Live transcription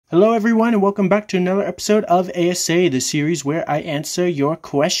Hello everyone and welcome back to another episode of A.S.A, the series where I answer your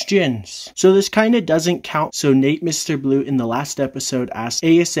questions. So this kind of doesn't count. So Nate Mr. Blue in the last episode asked,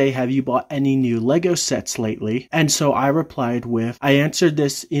 A.S.A, have you bought any new Lego sets lately? And so I replied with, I answered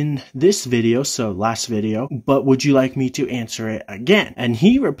this in this video, so last video, but would you like me to answer it again? And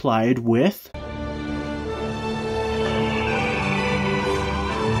he replied with,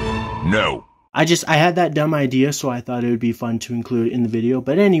 no. I had that dumb idea, so I thought it would be fun to include it in the video.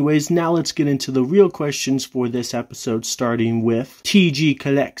 But anyways, now let's get into the real questions for this episode, starting with TG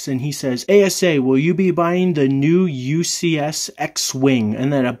Collects. And he says, A.S.A, will you be buying the new UCS X-Wing?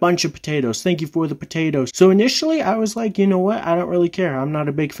 And then a bunch of potatoes. Thank you for the potatoes. So initially, I was like, you know what? I don't really care. I'm not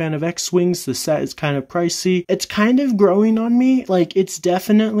a big fan of X-Wings. The set is kind of pricey. It's kind of growing on me. Like, it's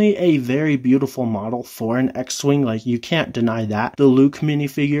definitely a very beautiful model for an X-Wing. Like, you can't deny that. The Luke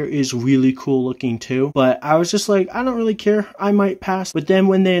minifigure is really cool looking too, but I was just like, I don't really care, I might pass. But then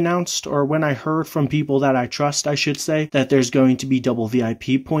when they announced, or when I heard from people that I trust, I should say, that there's going to be double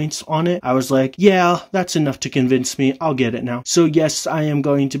VIP points on it, I was like, yeah, that's enough to convince me, I'll get it now. So yes, I am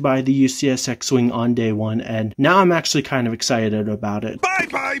going to buy the UCS X-Wing on day one, and now I'm actually kind of excited about it. Buy,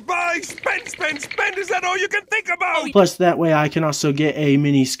 spend, is that all you can think about? Plus that way I can also get a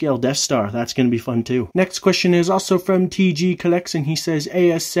mini-scale Death Star, that's gonna be fun too. Next question is also from TG Collects, and he says,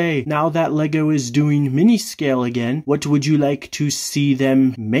 A.S.A, now that Lego is doing mini-scale again, what would you like to see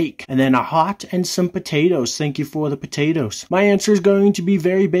them make? And then a hot and some potatoes. Thank you for the potatoes. My answer is going to be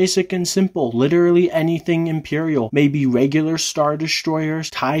very basic and simple. Literally anything Imperial. Maybe regular Star Destroyers,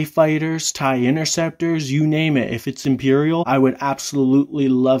 TIE Fighters, TIE Interceptors, you name it. If it's Imperial, I would absolutely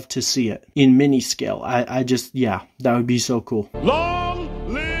love to see it in mini-scale. Yeah, that would be so cool.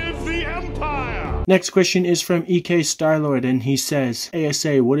 Long live the Empire! Next question is from EK Starlord, and he says,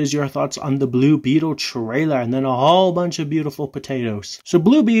 A.S.A, what is your thoughts on the Blue Beetle trailer? And then a whole bunch of beautiful potatoes. So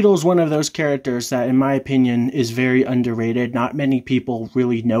Blue Beetle is one of those characters that, in my opinion, is very underrated. Not many people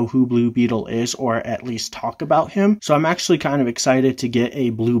really know who Blue Beetle is, or at least talk about him. So I'm actually kind of excited to get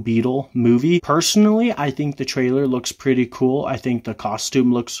a Blue Beetle movie. Personally, I think the trailer looks pretty cool. I think the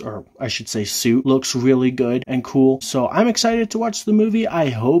costume looks, or I should say suit, looks really good and cool. So I'm excited to watch the movie. I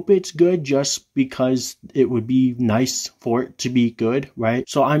hope it's good just because it would be nice for it to be good, right?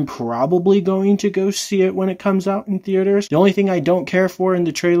 So I'm probably going to go see it when it comes out in theaters. The only thing I don't care for in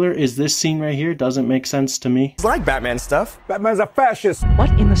the trailer is this scene right here. Doesn't make sense to me. It's like Batman stuff. Batman's a fascist. What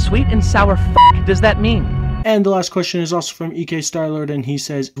in the sweet and sour does that mean? And the last question is also from EK Starlord, and he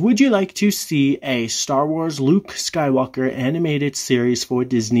says, would you like to see a Star Wars Luke Skywalker animated series for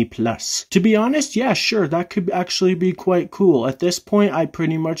Disney Plus? To be honest, yeah, sure, that could actually be quite cool. At this point, I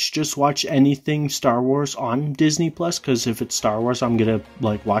pretty much just watch anything Star Wars on Disney Plus, because if it's Star Wars, I'm gonna,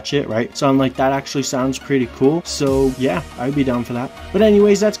 watch it, right? So I'm like, that actually sounds pretty cool. So yeah, I'd be down for that. But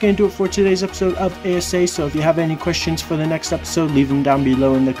anyways, that's gonna do it for today's episode of A.S.A. So if you have any questions for the next episode, leave them down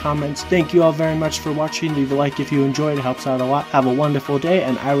below in the comments. Thank you all very much for watching. Leave a like if you enjoyed, it helps out a lot. Have a wonderful day,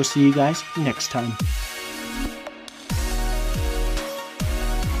 and I will see you guys next time.